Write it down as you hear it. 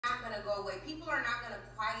going to go away. People are not going to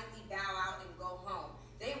quietly bow out and go home.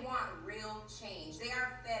 They want real change. They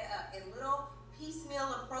are fed up, and little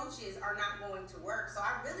piecemeal approaches are not going to work. So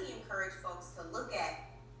I really encourage folks to look at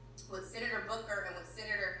what Senator Booker and what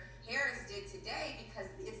Senator Harris did today, because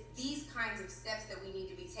it's these kinds of steps that we need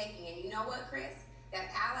to be taking. And you know what, Chris? That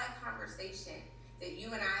ally conversation that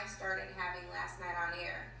you and I started having last night on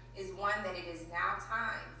air is one that it is now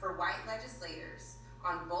time for white legislators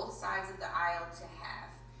on both sides of the aisle to have.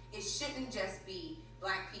 It shouldn't just be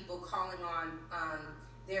black people calling on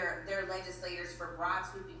their legislators for broad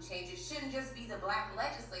sweeping change. It shouldn't just be the black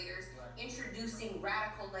legislators introducing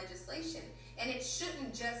radical legislation. And it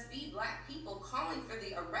shouldn't just be black people calling for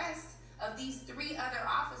the arrest of these 3 other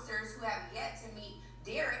officers who have yet to meet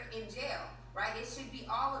Derek in jail, right? It should be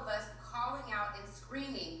all of us calling out and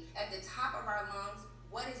screaming at the top of our lungs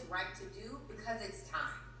what is right to do, because it's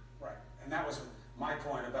time. Right, and that was my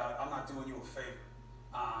point about I'm not doing you a favor.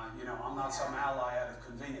 You know, I'm not some ally out of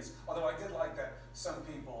convenience. Although I did like that some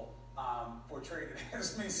people portrayed it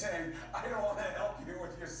as me saying, I don't want to help you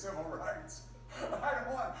with your civil rights. I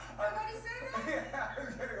don't want. Nobody said that?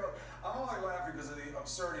 Yeah, I'm only laughing because of the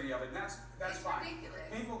absurdity of it, and that's fine. Ridiculous.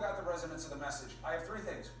 People got the resonance of the message. I have 3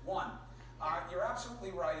 things. One, you're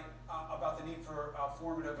absolutely right about the need for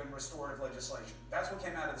formative and restorative legislation. That's what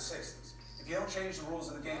came out of the 60s. If you don't change the rules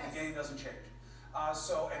of the game doesn't change.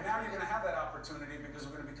 And now you're going to have that opportunity because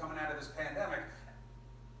we're going to be coming out of this pandemic.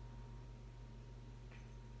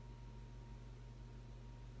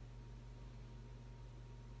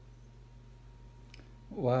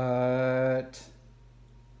 What?